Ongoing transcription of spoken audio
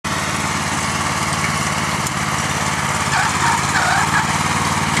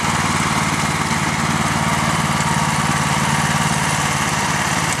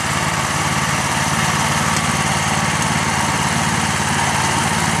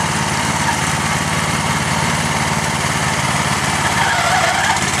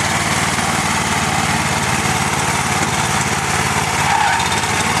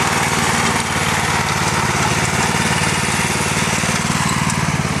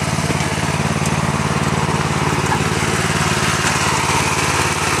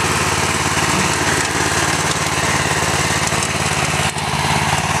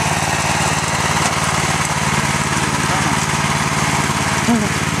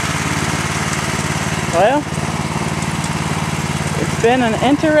Well, it's been an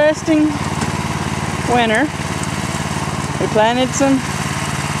interesting winter. We planted some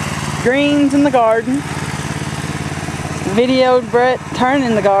greens in the garden. Videoed Brett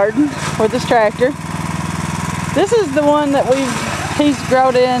turning the garden with his tractor. This is the one that he's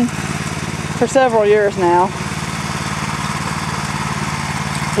grown in for several years now.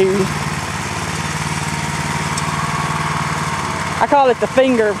 I call it the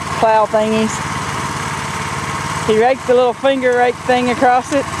finger plow thingies. He raked the little finger rake thing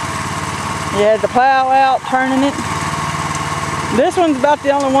across it. He had the plow out, turning it. This one's about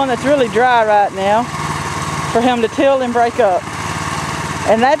the only one that's really dry right now for him to till and break up.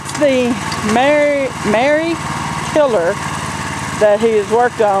 And that's the Mary tiller that he has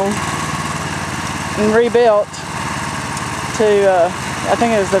worked on and rebuilt to, I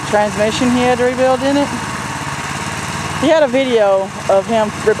think it was the transmission he had to rebuild in it. He had a video of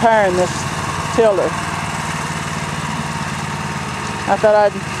him repairing this tiller. I thought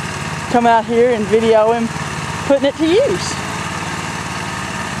I'd come out here and video him putting it to use.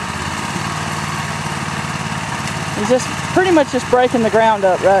 He's just pretty much just breaking the ground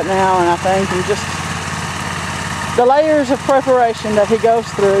up right now, and I think, and just the layers of preparation that he goes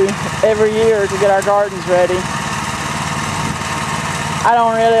through every year to get our gardens ready. I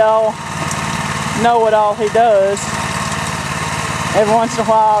don't really know what all he does. Every once in a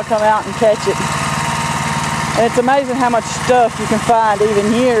while I'll come out and catch it. And it's amazing how much stuff you can find,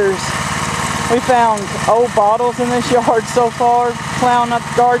 even years. We found old bottles in this yard so far, plowing up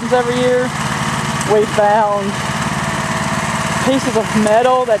gardens every year. We found pieces of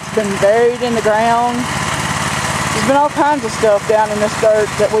metal that's been buried in the ground. There's been all kinds of stuff down in this dirt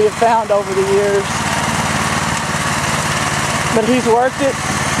that we have found over the years. But he's worked it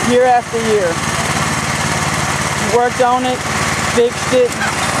year after year. He worked on it, fixed it.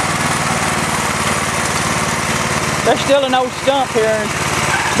 There's still an old stump here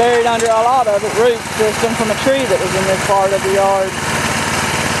buried under a lot of it, root system from a tree that was in this part of the yard.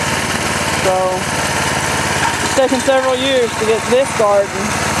 So it's taken several years to get this garden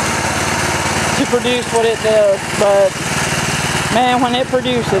to produce what it does, but man, when it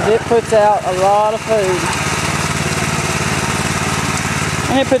produces, it puts out a lot of food.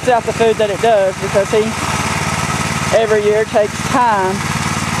 And it puts out the food that it does because he every year takes time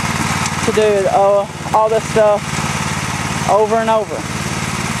to do all this stuff over and over.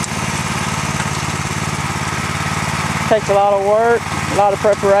 Takes a lot of work, a lot of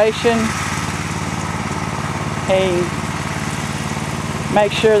preparation. He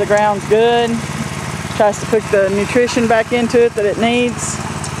makes sure the ground's good, tries to put the nutrition back into it that it needs,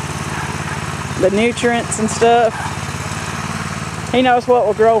 the nutrients and stuff. He knows what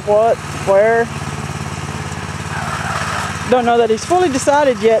will grow what, where. Don't know that he's fully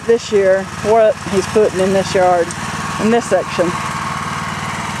decided yet this year what he's putting in this yard, in this section.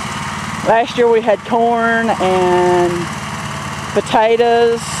 Last year we had corn and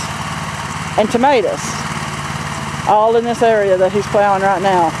potatoes and tomatoes, all in this area that he's plowing right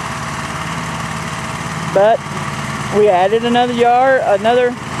now. But we added another yard,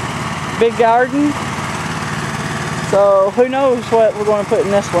 another big garden. So who knows what we're going to put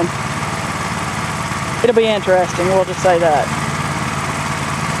in this one. It'll be interesting, we'll just say that.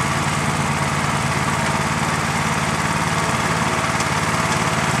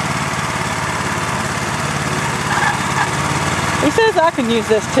 He says I can use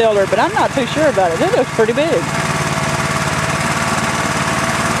this tiller, but I'm not too sure about it. It looks pretty big.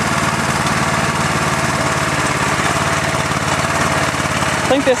 I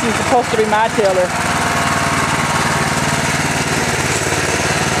think this is supposed to be my tiller.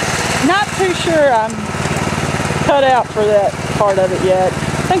 Not too sure I'm cut out for that part of it yet.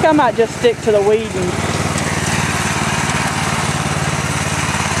 I think I might just stick to the weeding.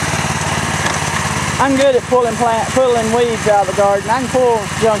 I'm good at pulling weeds out of the garden. I can pull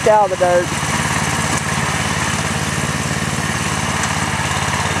junk out of the dirt.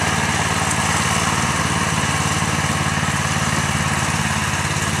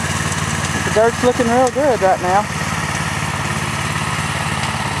 The dirt's looking real good right now.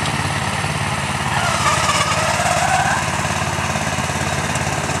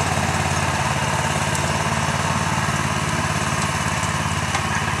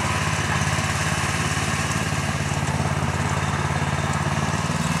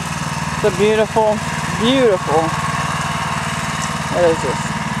 It's a beautiful, beautiful, what is this,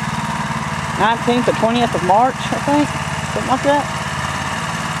 19th or 20th of March, I think, something like that.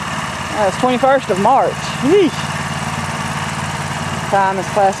 It's 21st of March. Yeesh. Time has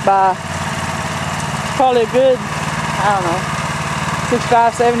passed by. It's probably a good, I don't know,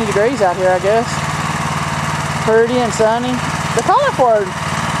 65, 70 degrees out here, I guess. pretty and sunny. They're calling for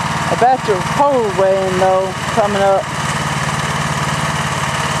a batch of cold wind though coming up.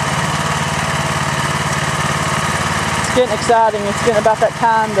 It's getting exciting. It's getting about that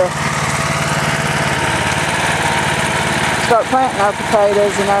time to start planting our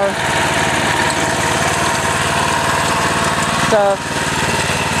potatoes and our stuff.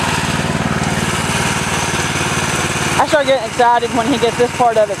 I start getting excited when he gets this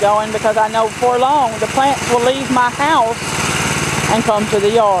part of it going because I know before long the plants will leave my house and come to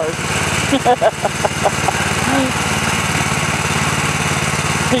the yard.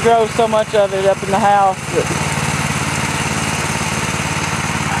 He grows so much of it up in the house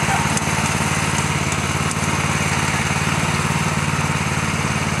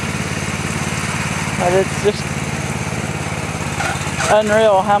that it's just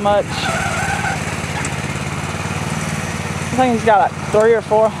unreal how much. I think he's got like 300 or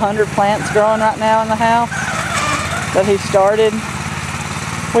 400 plants growing right now in the house that he started.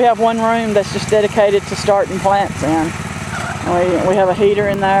 We have one room that's just dedicated to starting plants in. We have a heater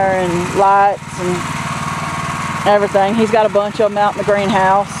in there and lights and everything. He's got a bunch of them out in the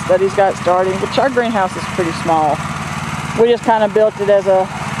greenhouse that he's got started, which our greenhouse is pretty small. We just kind of built it as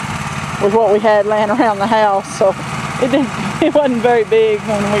with what we had laying around the house, so it wasn't very big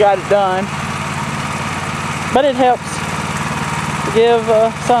when we got it done. But it helps give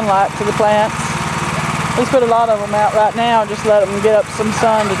sunlight to the plants. He's put a lot of them out right now, just let them get up some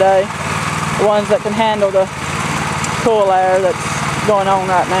sun today. The ones that can handle the cool air that's going on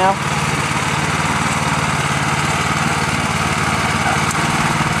right now.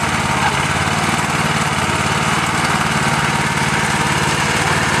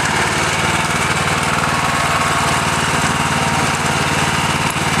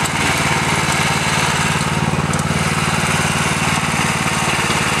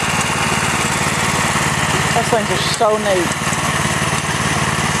 Those things are so neat.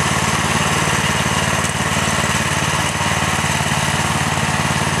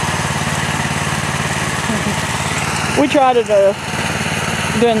 We tried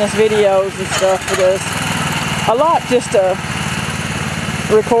doing this videos and stuff for this a lot, just to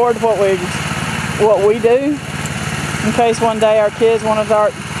record what we do in case one day our kids want to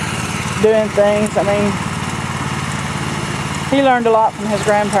start doing things. I mean, he learned a lot from his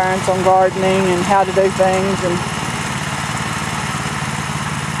grandparents on gardening and how to do things, and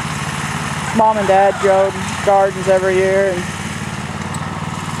Mom and Dad grow gardens every year, and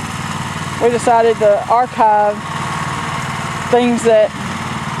we decided to archive things that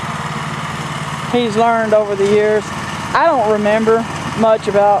he's learned over the years. I don't remember much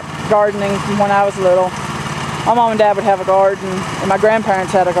about gardening from when I was little. My mom and dad would have a garden, and my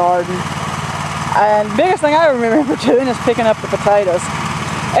grandparents had a garden. And the biggest thing I remember doing is picking up the potatoes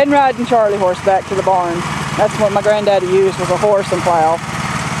and riding Charlie horse back to the barn. That's what my granddaddy used, was a horse and plow.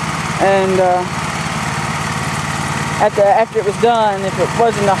 And after it was done, if it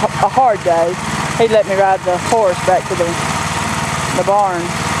wasn't a hard day, he'd let me ride the horse back to the barn.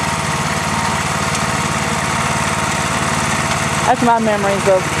 That's my memories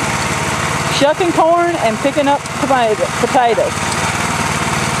of shucking corn and picking up potatoes.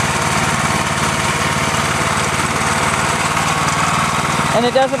 And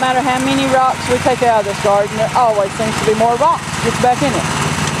it doesn't matter how many rocks we take out of this garden, there always seems to be more rocks just back in it.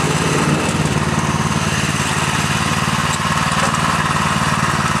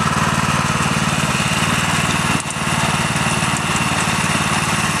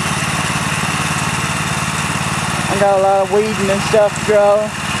 I got a lot of weeding and stuff to grow.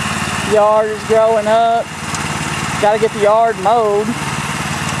 The yard is growing up. Got to get the yard mowed.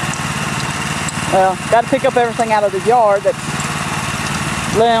 Well, got to pick up everything out of the yard that's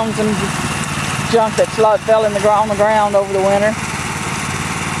limbs and junk that fell on the ground over the winter.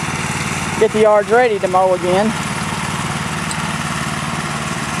 Get the yards ready to mow again.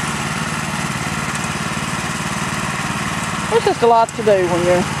 There's just a lot to do when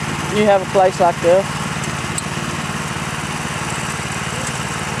you have a place like this.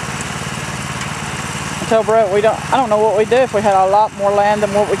 I tell Brett, I don't know what we'd do if we had a lot more land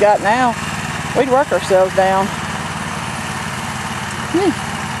than what we got now. We'd work ourselves down.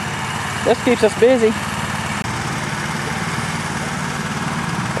 This keeps us busy.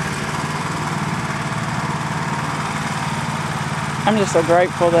 I'm just so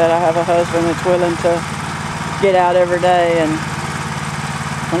grateful that I have a husband that's willing to get out every day, and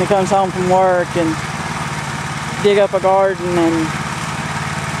when he comes home from work, and dig up a garden and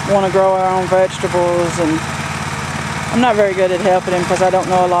want to grow our own vegetables. And I'm not very good at helping him because I don't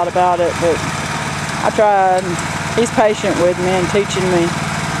know a lot about it, but I tried. He's patient with me and teaching me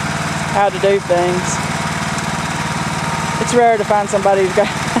how to do things. It's rare to find somebody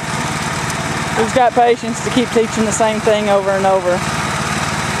who's got patience to keep teaching the same thing over and over.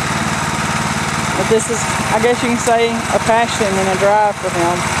 But this is, I guess you can say, a passion and a drive for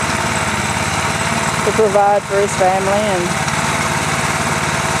him to provide for his family and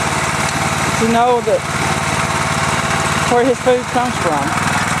to know that where his food comes from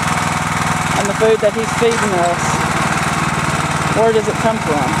and the food that he's feeding us, where does it come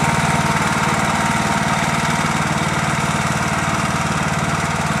from?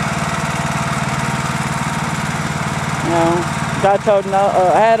 You know, God told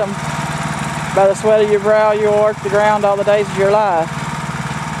Adam, by the sweat of your brow you will work the ground all the days of your life.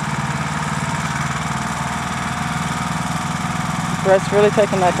 Brett's really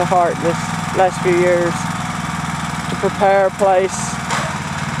taken that to heart this last few years, to prepare a place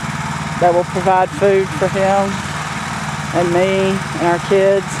that will provide food for him and me and our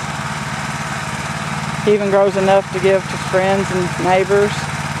kids. He even grows enough to give to friends and neighbors.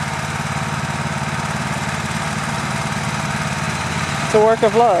 It's a work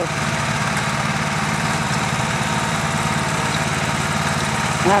of love.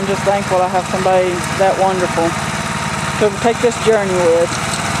 And I'm just thankful I have somebody that wonderful to take this journey with.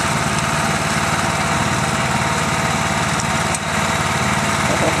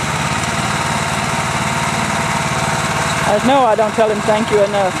 I know I don't tell him thank you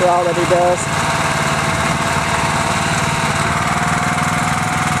enough for all that he does.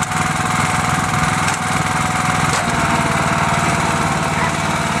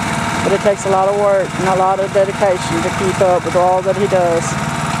 But it takes a lot of work and a lot of dedication to keep up with all that he does.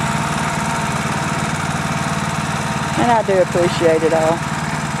 And I do appreciate it all.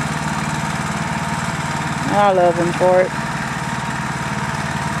 I love him for it.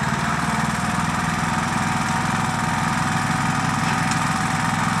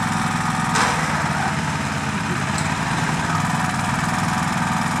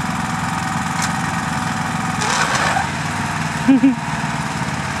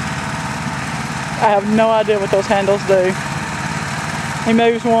 I have no idea what those handles do. He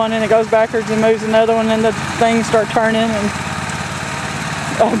moves one and it goes backwards, and moves another one and the things start turning, and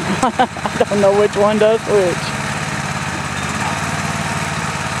I don't know which one does which.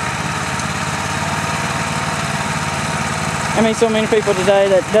 I meet so many people today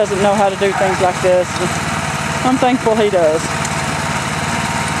that doesn't know how to do things like this. I'm thankful he does.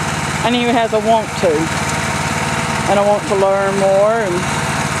 And he has a want to. And I want to learn more and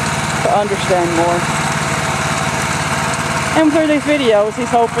to understand more. And through these videos, he's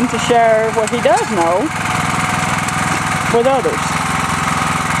hoping to share what he does know with others.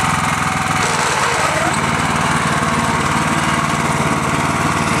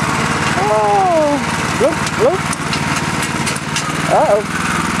 Oh, look, look. Uh-oh.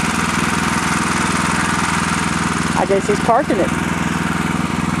 I guess he's parking it.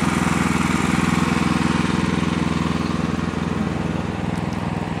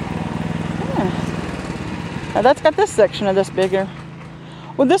 Now that's got this section of this bigger.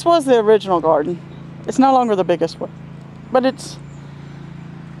 Well, this was the original garden. It's no longer the biggest one, but it's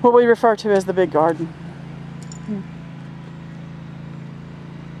what we refer to as the big garden.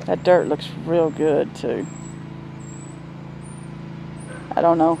 That dirt looks real good too. I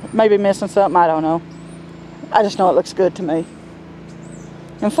don't know. Maybe missing something, I don't know. I just know it looks good to me.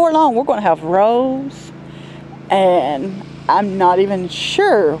 And before long, we're going to have rows, and I'm not even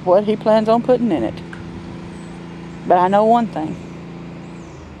sure what he plans on putting in it. But I know one thing.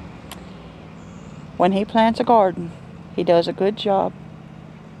 When he plants a garden, he does a good job.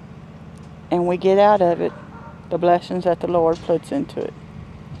 And we get out of it the blessings that the Lord puts into it.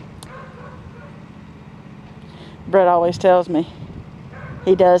 Brett always tells me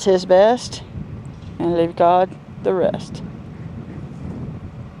he does his best and leave God the rest.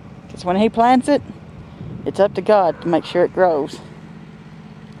 Because when he plants it, it's up to God to make sure it grows.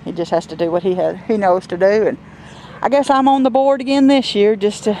 He just has to do what he knows to do. And I guess I'm on the board again this year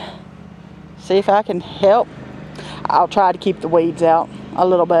just to see if I can help. I'll try to keep the weeds out a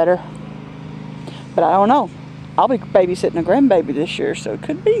little better. But I don't know. I'll be babysitting a grandbaby this year, so it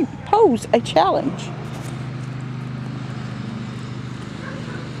could pose a challenge.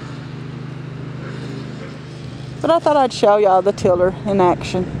 But I thought I'd show y'all the tiller in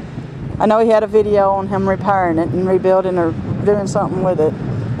action. I know he had a video on him repairing it and rebuilding or doing something with it.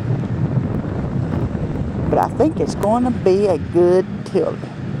 But I think it's going to be a good tiller.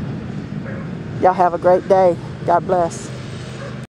 Y'all have a great day. God bless.